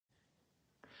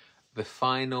the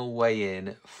final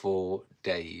weigh-in for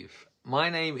Dave. My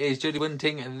name is Jody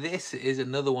Bunting, and this is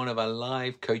another one of our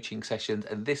live coaching sessions.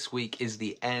 And this week is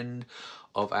the end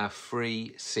of our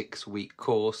free 6-week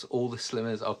course. All the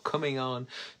slimmers are coming on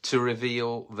to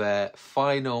reveal their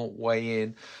final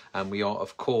weigh-in, and we are,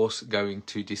 of course, going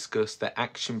to discuss their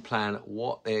action plan,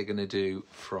 what they're going to do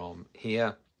from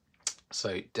here.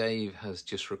 So Dave has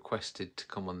just requested to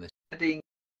come on this. Heading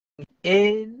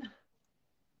in.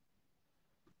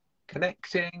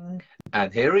 Connecting,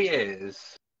 and here he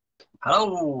is.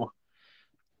 Hello.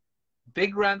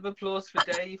 Big round of applause for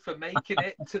Dave for making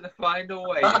it to the final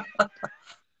weigh.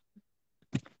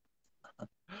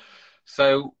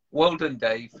 So well done,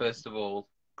 Dave, first of all.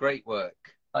 Great work.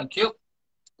 Thank you.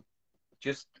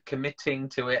 Just committing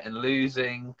to it and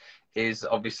losing is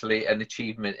obviously an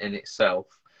achievement in itself.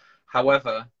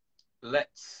 However,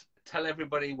 let's tell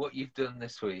everybody what you've done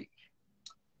this week.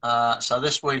 So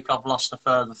this week I've lost a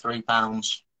further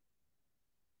 £3.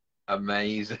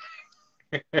 Amazing.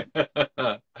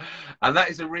 And that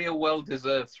is a real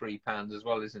well-deserved £3 as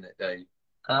well, isn't it, Dave?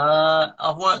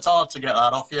 I've worked hard to get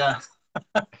that off, yeah.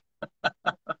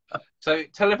 So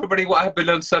tell everybody what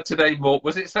happened on Saturday morning.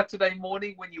 Was it Saturday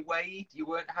morning when you weighed? You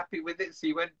weren't happy with it, so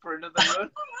you went for another run?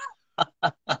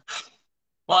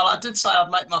 Well, I did say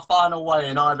I'd make my final weigh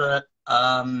in either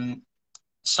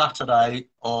Saturday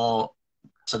or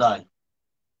today.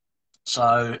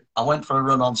 So I went for a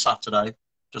run on Saturday.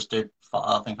 Just did,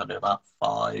 I think I did about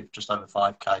just over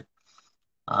 5K.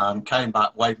 Came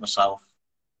back, weighed myself,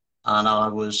 and I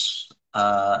was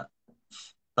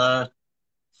 13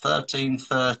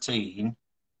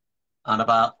 and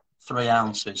about 3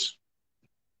 ounces.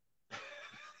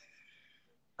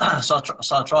 So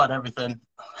I tried everything.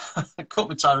 Cut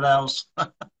my toenails.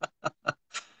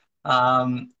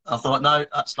 I thought, no,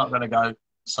 that's not going to go.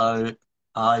 So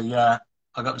I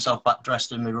got myself back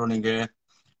dressed in my running gear,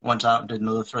 went out and did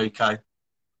another 3K,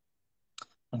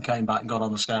 and came back and got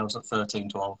on the scales at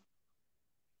 13:12.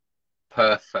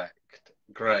 Perfect.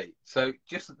 Great. So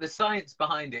just the science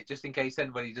behind it, just in case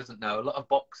anybody doesn't know, a lot of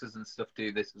boxers and stuff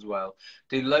do this as well.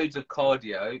 Do loads of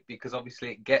cardio because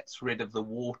obviously it gets rid of the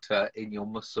water in your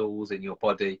muscles, in your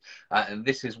body. And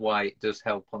this is why it does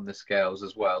help on the scales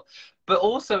as well. But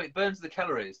also it burns the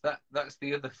calories. That's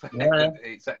the other fact that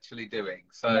it's actually doing.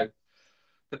 So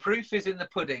the proof is in the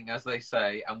pudding, as they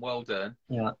say, and well done.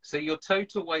 Yeah. So your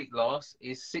total weight loss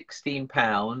is 16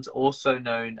 pounds, also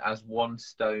known as 1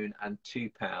 stone and 2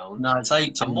 pounds. No, it's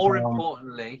 18. And more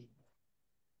importantly,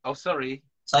 oh, sorry.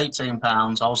 It's 18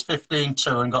 pounds. I was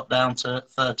 15.2 and got down to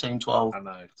 13.12. I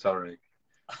know, sorry.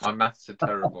 My maths are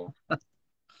terrible.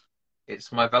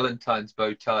 It's my Valentine's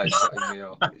bow tie putting me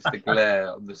off. It's the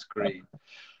glare on the screen.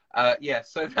 Yeah,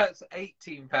 so that's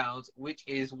 18 pounds, which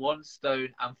is 1 stone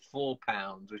and 4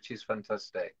 pounds, which is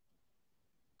fantastic.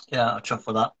 Yeah, I chuff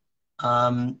with that.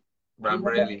 I'm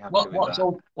really happy with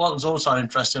that. What was also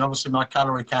interesting, obviously my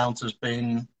calorie count has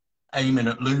been aiming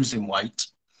at losing weight.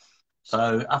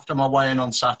 So after my weigh-in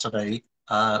on Saturday, it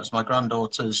was my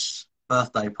granddaughter's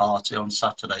birthday party on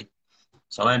Saturday.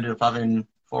 So I ended up having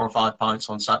 4 or 5 pints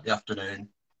on Saturday afternoon.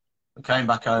 We came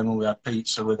back home and we had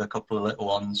pizza with a couple of little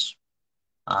ones.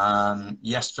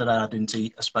 Yesterday I didn't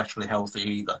eat especially healthy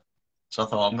either. So I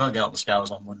thought, I'm going to get on the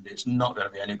scales on Monday. It's not going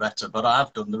to be any better, but I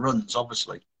have done the runs,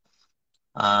 obviously.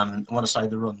 When I say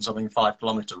the runs, I mean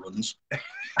 5-kilometre runs.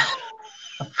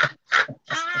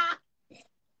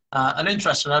 And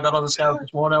interesting, I got on the scale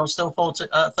this morning, I was still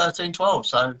 13.12.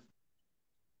 So,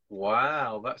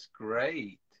 wow, that's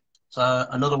great. So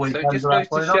another week. So it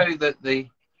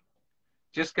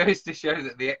just goes to show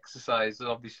that the exercise has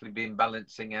obviously been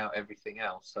balancing out everything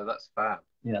else. So that's fab.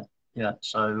 Yeah, yeah.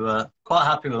 So quite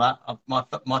happy with that.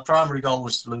 My primary goal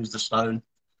was to lose the stone.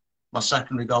 My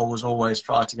secondary goal was always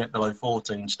try to get below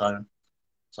 14 stone.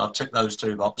 So I've ticked those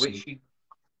 2 boxes. So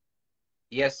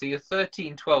you're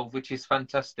 13.12, which is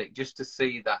fantastic. Just to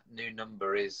see that new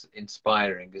number is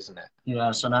inspiring, isn't it?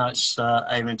 Yeah, so now it's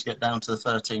aiming to get down to the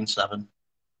 13.7.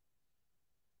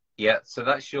 Yeah, so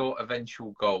that's your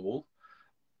eventual goal.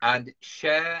 And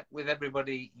share with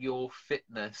everybody your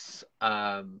fitness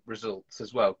results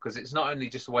as well, because it's not only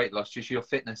just weight loss, just your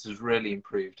fitness has really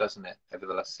improved, hasn't it, over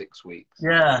the last 6 weeks?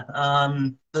 Yeah,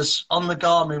 there's on the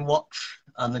Garmin watch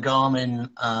and the Garmin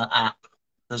app,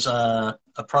 there's a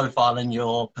profile in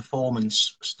your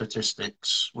performance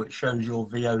statistics which shows your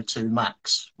VO2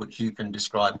 max, which you can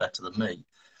describe better than me.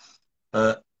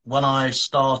 But when I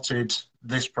started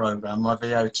this program, my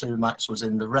VO2 max was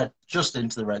in the red, just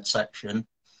into the red section,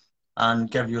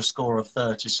 and gave you a score of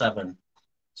 37.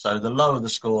 So the lower the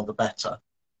score, the better.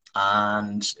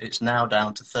 And it's now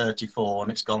down to 34,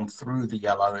 and it's gone through the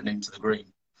yellow and into the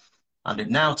green. And it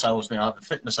now tells me I have a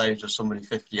fitness age of somebody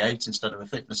 58 instead of a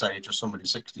fitness age of somebody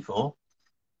 64.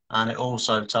 And it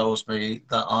also tells me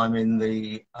that I'm in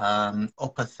the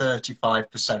upper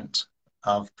 35%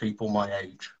 of people my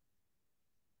age.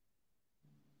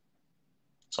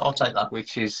 So I'll take that.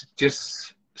 which is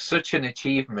just such an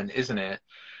achievement, isn't it?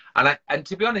 And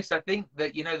to be honest, I think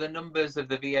that, you know, the numbers of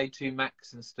the VO2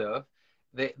 max and stuff,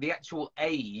 the actual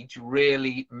age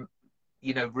really,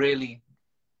 you know, really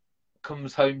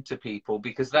comes home to people,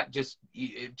 because that just,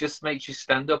 it just makes you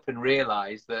stand up and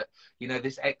realize that, you know,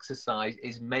 this exercise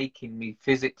is making me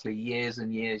physically years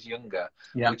and years younger,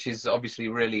 Yeah. which is obviously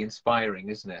really inspiring,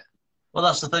 isn't it? Well,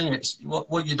 that's the thing. It's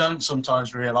what you don't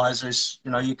sometimes realize is, you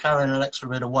know, you're carrying an extra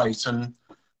bit of weight. And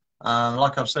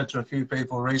like I've said to a few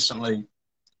people recently,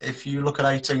 if you look at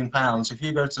 18 pounds, if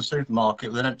you go to the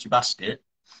supermarket with an empty basket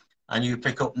and you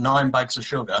pick up 9 bags of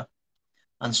sugar,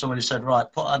 and somebody said,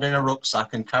 right, put that in a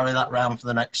rucksack and carry that around for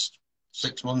the next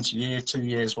 6 months, a year, 2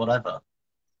 years, whatever,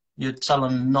 you'd tell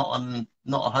them not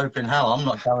a hope in hell. I'm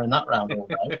not carrying that around all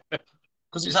day,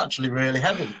 because it's actually really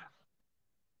heavy.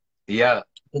 Yeah.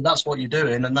 But that's what you're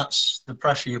doing, and that's the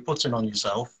pressure you're putting on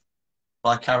yourself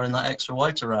by carrying that extra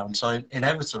weight around. So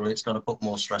inevitably, it's going to put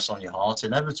more stress on your heart.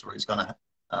 Inevitably, it's going to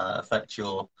affect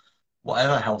your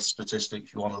whatever health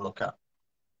statistics you want to look at.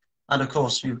 And of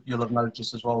course, you'll have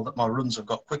noticed as well that my runs have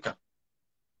got quicker.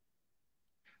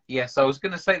 Yes, I was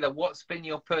going to say that. What's been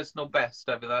your personal best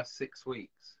over the last 6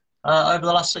 weeks? Over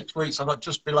the last 6 weeks, I got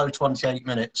just below 28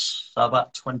 minutes, so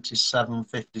about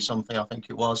 27:50 something, I think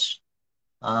it was,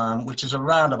 which is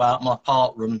around about my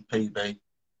park run PB.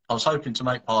 I was hoping to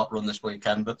make park run this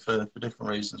weekend, but for different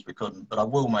reasons we couldn't. But I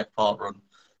will make park run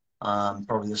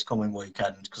probably this coming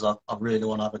weekend, because I really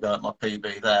want to have a go at my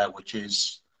PB there,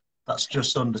 that's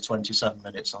just under 27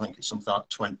 minutes. I think it's something like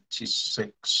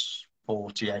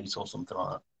 26:48 or something like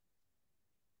that.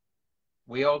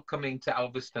 We are coming to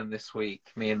Alveston this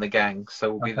week, me and the gang, so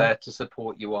we'll be Okay. there to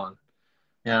support you on.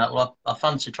 Yeah, well, I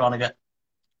fancy trying to get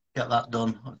that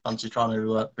done. I fancy trying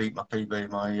to beat my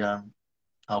PB, my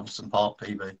Alveston Park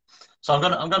PB. So I'm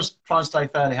gonna try and stay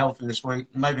fairly healthy this week.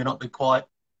 Maybe not be quite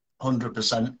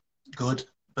 100% good,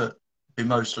 but be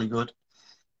mostly good,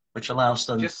 which allows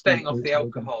them. Just staying off the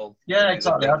alcohol will Yeah, be the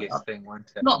exactly. biggest thing,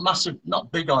 won't it? Not massive, not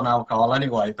big on alcohol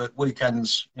anyway, but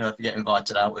weekends, you know, if you get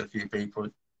invited out with a few people,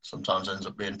 it sometimes ends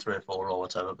up being 3 or 4 or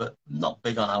whatever, but not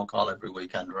big on alcohol every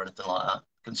weekend or anything like that.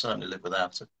 Can certainly live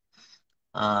without it.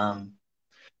 Um,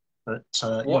 but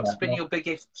What's yeah. been your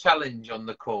biggest challenge on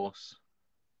the course?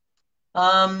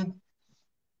 Um,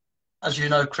 as you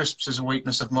know, crisps is a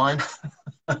weakness of mine.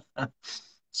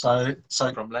 So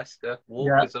From Leicester, yeah,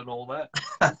 Walkers and all that.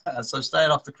 so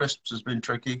staying off the crisps has been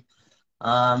tricky.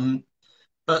 Um,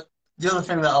 but the other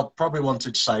thing that I probably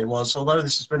wanted to say was, although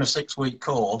this has been a 6-week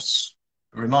course,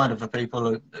 a reminder for people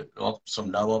who, well, some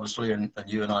know obviously, and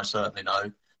you and I certainly know,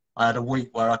 I had a week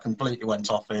where I completely went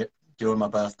off it during my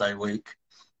birthday week,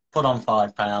 put on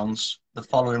 5 pounds. The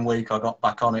following week I got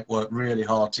back on it, worked really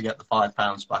hard to get the 5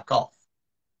 pounds back off.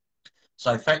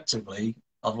 So effectively,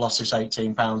 I've lost this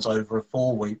 18 pounds over a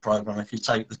 4-week program if you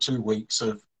take the 2 weeks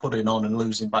of putting on and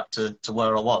losing back to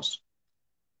where I was.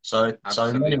 So in many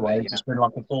Absolutely, ways, yeah. it's been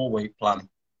like a 4-week plan.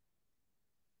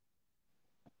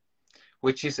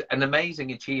 Which is an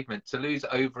amazing achievement to lose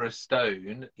over a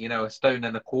stone, you know, a stone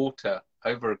and a quarter,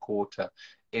 over a quarter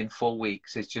in 4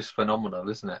 weeks is just phenomenal,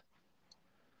 isn't it?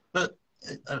 But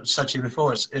I said to you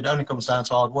before, it only comes down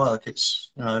to hard work.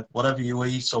 It's, you know, whatever you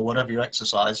eat or whatever you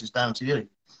exercise is down to you.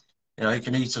 You know, you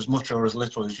can eat as much or as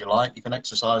little as you like. You can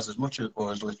exercise as much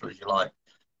or as little as you like.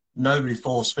 Nobody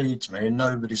force feeds me, and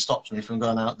nobody stops me from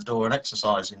going out the door and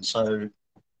exercising. So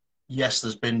yes,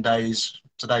 there's been days.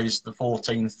 Today's the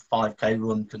 14th 5K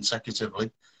run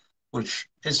consecutively, which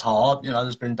is hard. You know,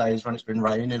 there's been days when it's been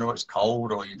raining or it's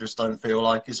cold or you just don't feel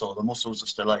like it or the muscles are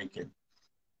still aching.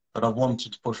 But I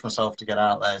wanted to push myself to get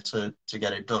out there to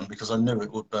get it done, because I knew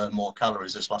it would burn more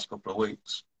calories this last couple of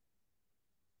weeks.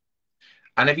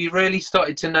 And have you really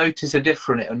started to notice a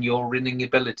difference on your running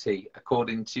ability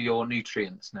according to your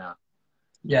nutrients now?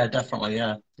 Yeah, definitely.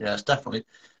 Yeah, yeah, it's definitely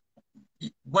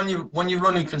when you're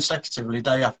running consecutively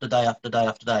day after day after day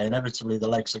after day, inevitably the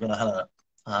legs are going to hurt.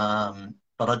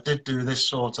 But I did do this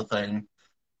sort of thing a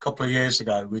couple of years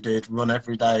ago. We did run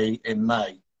every day in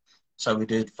May, so we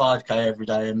did 5K every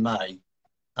day in May.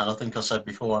 And I think I said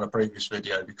before on a previous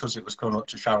video, because it was coming up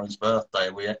to Sharon's birthday,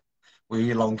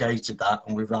 we elongated that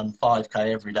and we ran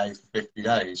 5K every day for 50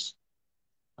 days.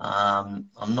 I'm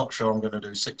not sure I'm going to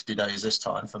do 60 days this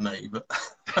time for me, but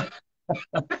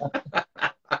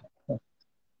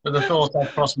but the thought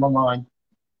had crossed my mind.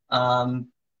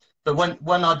 But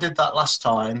when I did that last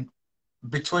time,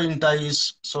 between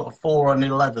days sort of 4 and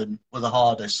 11 were the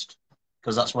hardest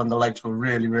because that's when the legs were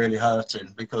really, really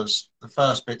hurting because the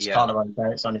first bit's Yeah. kind of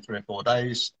okay, it's only 3 or 4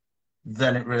 days.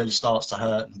 Then it really starts to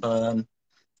hurt and burn.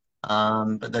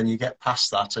 But then you get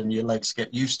past that and your legs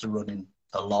get used to running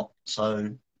a lot.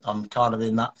 So I'm kind of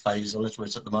in that phase a little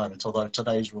bit at the moment, although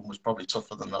today's run was probably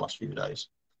tougher than the last few days.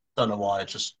 Don't know why,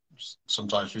 just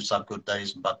sometimes you just have good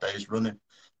days and bad days running.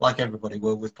 Like everybody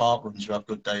will with park runs, you have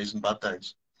good days and bad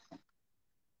days.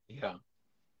 Yeah.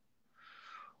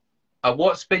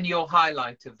 What's been your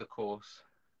highlight of the course?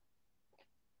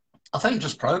 I think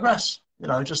just progress,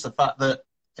 just the fact that,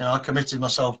 I committed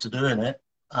myself to doing it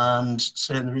and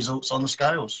seeing the results on the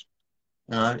scales.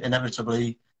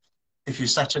 Inevitably, if you're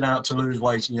setting out to lose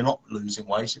weight and you're not losing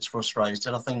weight, it's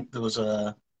frustrating. I think there was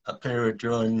a period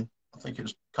during, I think it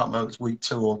was, can't remember, it was week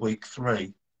 2 or week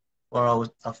 3, where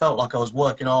I felt like I was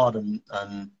working hard and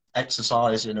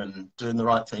exercising and doing the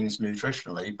right things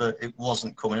nutritionally, but it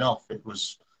wasn't coming off. It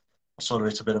was sort of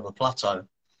at a bit of a plateau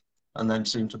and then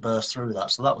seemed to burst through that.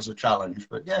 So that was a challenge.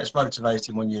 But yeah, it's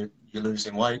motivating when you're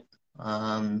losing weight.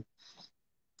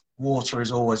 Water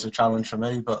is always a challenge for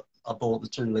me, but I bought the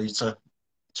 2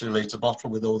 litre bottle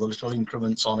with all the little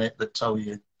increments on it that tell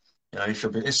you, you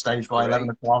should be at this stage by 11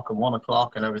 Great. o'clock and 1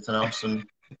 o'clock and everything else. And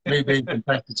me being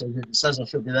competitive, if it says I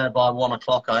should be there by 1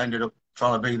 o'clock, I ended up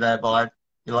trying to be there by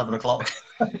 11 o'clock.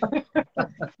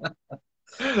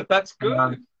 That's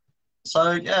good.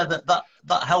 So yeah,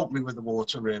 that helped me with the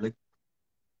water really.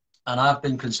 And I've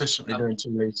been consistently doing 2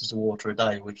 litres of water a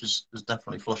day, which has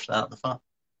definitely flushed out the fat.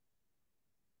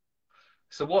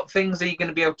 So what things are you going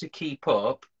to be able to keep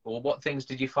up, or what things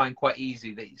did you find quite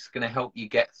easy that's going to help you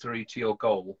get through to your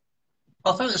goal?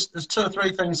 I think there's 2 or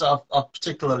 3 things that I've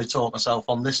particularly taught myself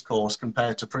on this course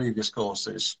compared to previous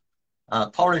courses.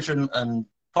 Porridge and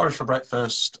porridge for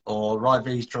breakfast or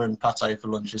Ryvita and pate for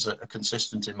lunch are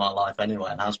consistent in my life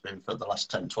anyway and has been for the last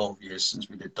 10, 12 years since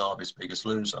we did Derby's Biggest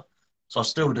Loser. So I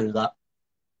still do that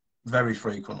very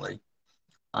frequently.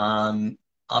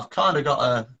 I've kind of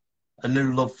got a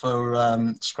new love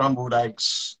for scrambled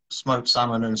eggs, smoked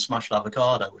salmon, and smashed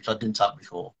avocado, which I didn't have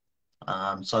before.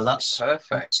 So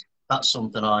Perfect. that's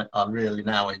something I really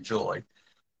now enjoy.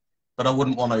 But I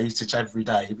wouldn't want to eat it every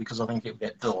day because I think it would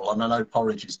get dull. And I know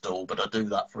porridge is dull, but I do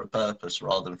that for a purpose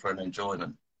rather than for an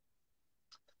enjoyment.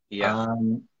 Yeah.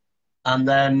 Um, and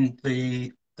then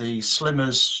the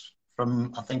Slimmers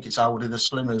from, I think it's Aldi, the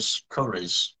Slimmers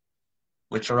curries,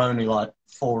 which are only like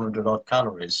 400 odd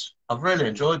calories. I've really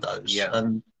enjoyed those. Yeah.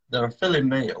 And they're a filling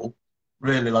meal,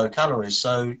 really low calories.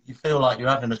 So you feel like you're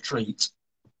having a treat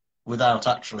without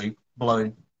actually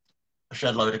blowing a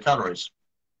shed load of calories.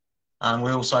 And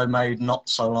we also made not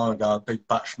so long ago a big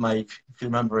batch make. If you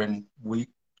remember, in week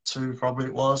 2, probably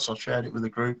it was, I shared it with a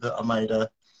group that I made a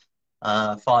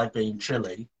 5-bean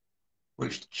chili,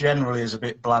 which generally is a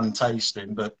bit bland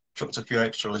tasting, but chucked a few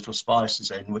extra little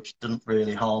spices in, which didn't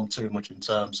really harm too much in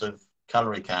terms of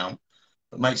calorie count,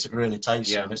 but makes it really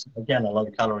tasty. Yeah. And it's, again, a low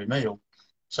calorie meal.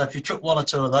 So if you chuck 1 or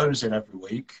 2 of those in every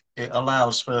week, it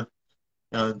allows for,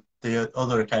 the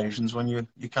other occasions when your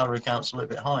calorie count's a little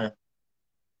bit higher.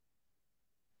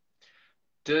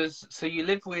 So you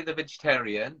live with a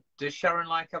vegetarian. Does Sharon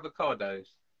like avocados?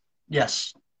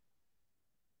 Yes.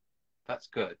 That's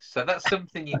good. So that's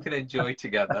something you can enjoy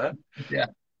together. Yeah.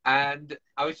 And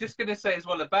I was just going to say as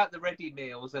well about the ready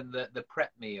meals and the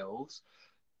prep meals.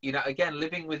 Again,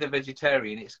 living with a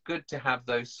vegetarian, it's good to have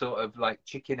those sort of like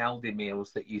chicken Aldi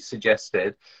meals that you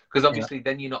suggested, because Yeah. obviously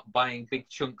then you're not buying big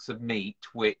chunks of meat,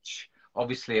 which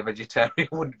obviously a vegetarian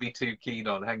wouldn't be too keen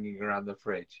on hanging around the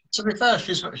fridge. To be fair,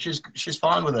 she's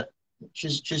fine with it.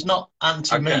 She's not Okay.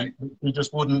 anti-meat. She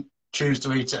just wouldn't choose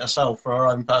to eat it herself for her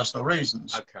own personal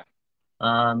reasons. Okay.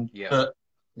 Yeah. But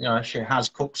she has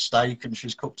cooked steak and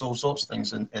she's cooked all sorts of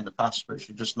things in the past, but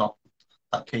she's just not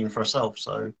that keen for herself.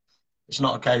 So it's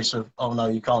not a case of, oh no,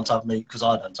 you can't have meat because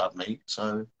I don't have meat.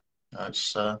 So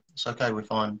it's okay. We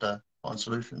find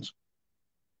solutions.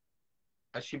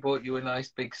 Has she bought you a nice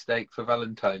big steak for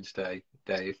Valentine's Day,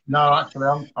 Dave? No,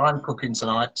 actually, I'm cooking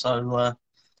tonight. So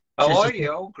Oh, she's are just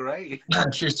you? Oh, great.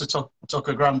 she's just took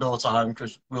a granddaughter home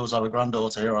because we always have a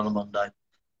granddaughter here on a Monday.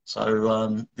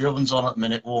 So the oven's on at the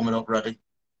minute, warming up, ready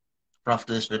for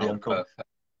after this Oh, video call.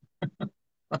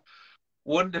 perfect.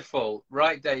 Wonderful.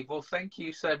 Right, Dave. Well, thank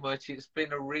you so much. It's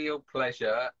been a real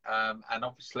pleasure. And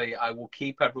obviously, I will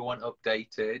keep everyone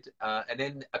updated. And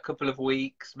in a couple of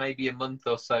weeks, maybe a month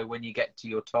or so, when you get to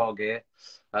your target,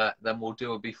 then we'll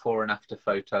do a before and after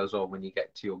photos or when you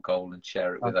get to your goal and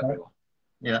share it with Okay. everyone.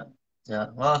 Yeah, yeah.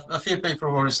 Well, a few people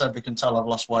have already said they can tell I've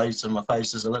lost weight and my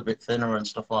face is a little bit thinner and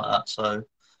stuff like that. So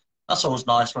that's always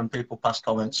nice when people pass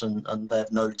comments and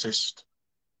they've noticed.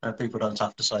 People don't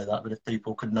have to say that, but if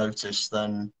people can notice,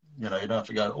 then you don't have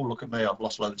to go, oh, look at me, I've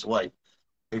lost loads of weight.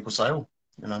 People say, oh,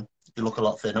 you look a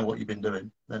lot thinner, what you've been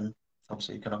doing, then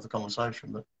obviously you can have the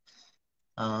conversation. But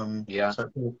Yeah.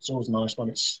 so it's always nice when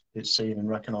it's seen and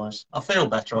recognised. I feel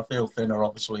better. I feel thinner.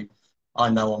 Obviously, I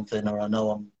know I'm thinner. I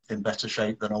know I'm in better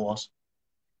shape than I was,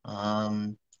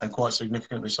 and quite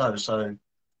significantly so. So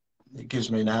it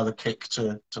gives me now the kick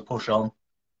to push on.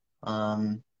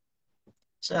 Um,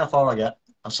 See how far I get.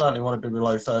 I certainly want to be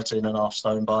below 13.5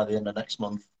 stone by the end of next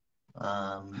month.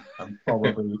 And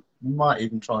probably might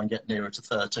even try and get nearer to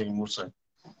 13. We'll see.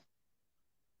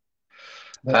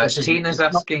 But Tina's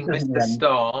this asking isn't Mr. the end.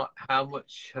 Star, how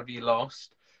much have you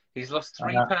lost? He's lost Uh,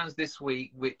 £3 this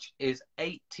week, which is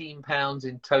 £18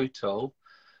 in total.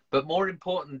 But more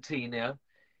important, Tina,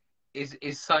 is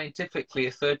scientifically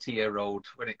a 30-year-old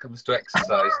when it comes to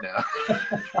exercise now.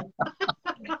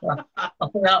 I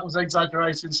think that was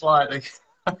exaggerating slightly.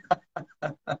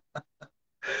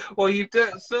 Well, you've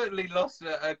certainly lost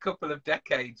a couple of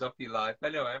decades off your life,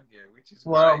 anyway, haven't you? Which is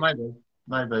Well, great.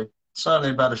 maybe. Certainly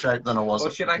in better shape than I was Or at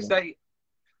the should I beginning. say,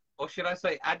 or should I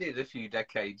say, added a few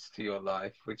decades to your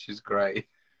life, which is great.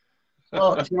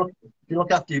 Well, if you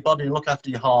look after your body and look after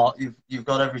your heart, you've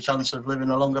got every chance of living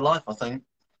a longer life, I think.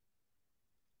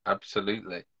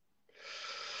 Absolutely.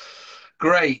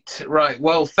 Great. Right.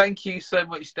 Well, thank you so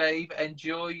much, Dave.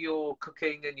 Enjoy your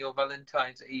cooking and your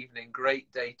Valentine's evening.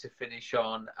 Great day to finish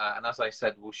on. And as I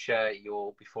said, we'll share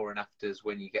your before and afters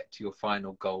when you get to your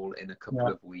final goal in a couple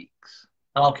Yeah. of weeks.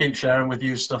 I'll keep sharing with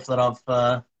you stuff that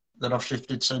I've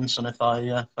shifted since, and if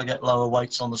I get lower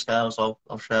weights on the scales, I'll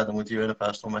share them with you in a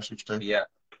personal message too. Yeah,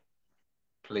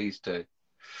 please do.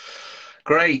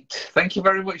 Great. Thank you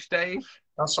very much, Dave.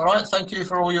 That's all right. Thank you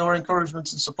for all your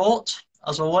encouragement and support,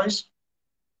 as always.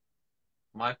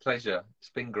 My pleasure.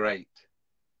 It's been great.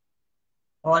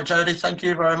 All right, Jody. Thank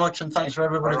you very much, and thanks for All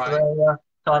everybody for right. their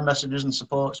kind messages and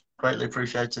support. It's greatly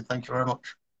appreciated. Thank you very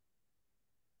much.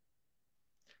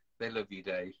 They love you,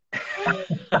 Dave.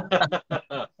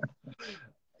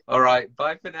 All right.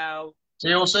 Bye for now. See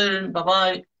you all soon. Bye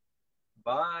bye.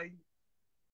 Bye.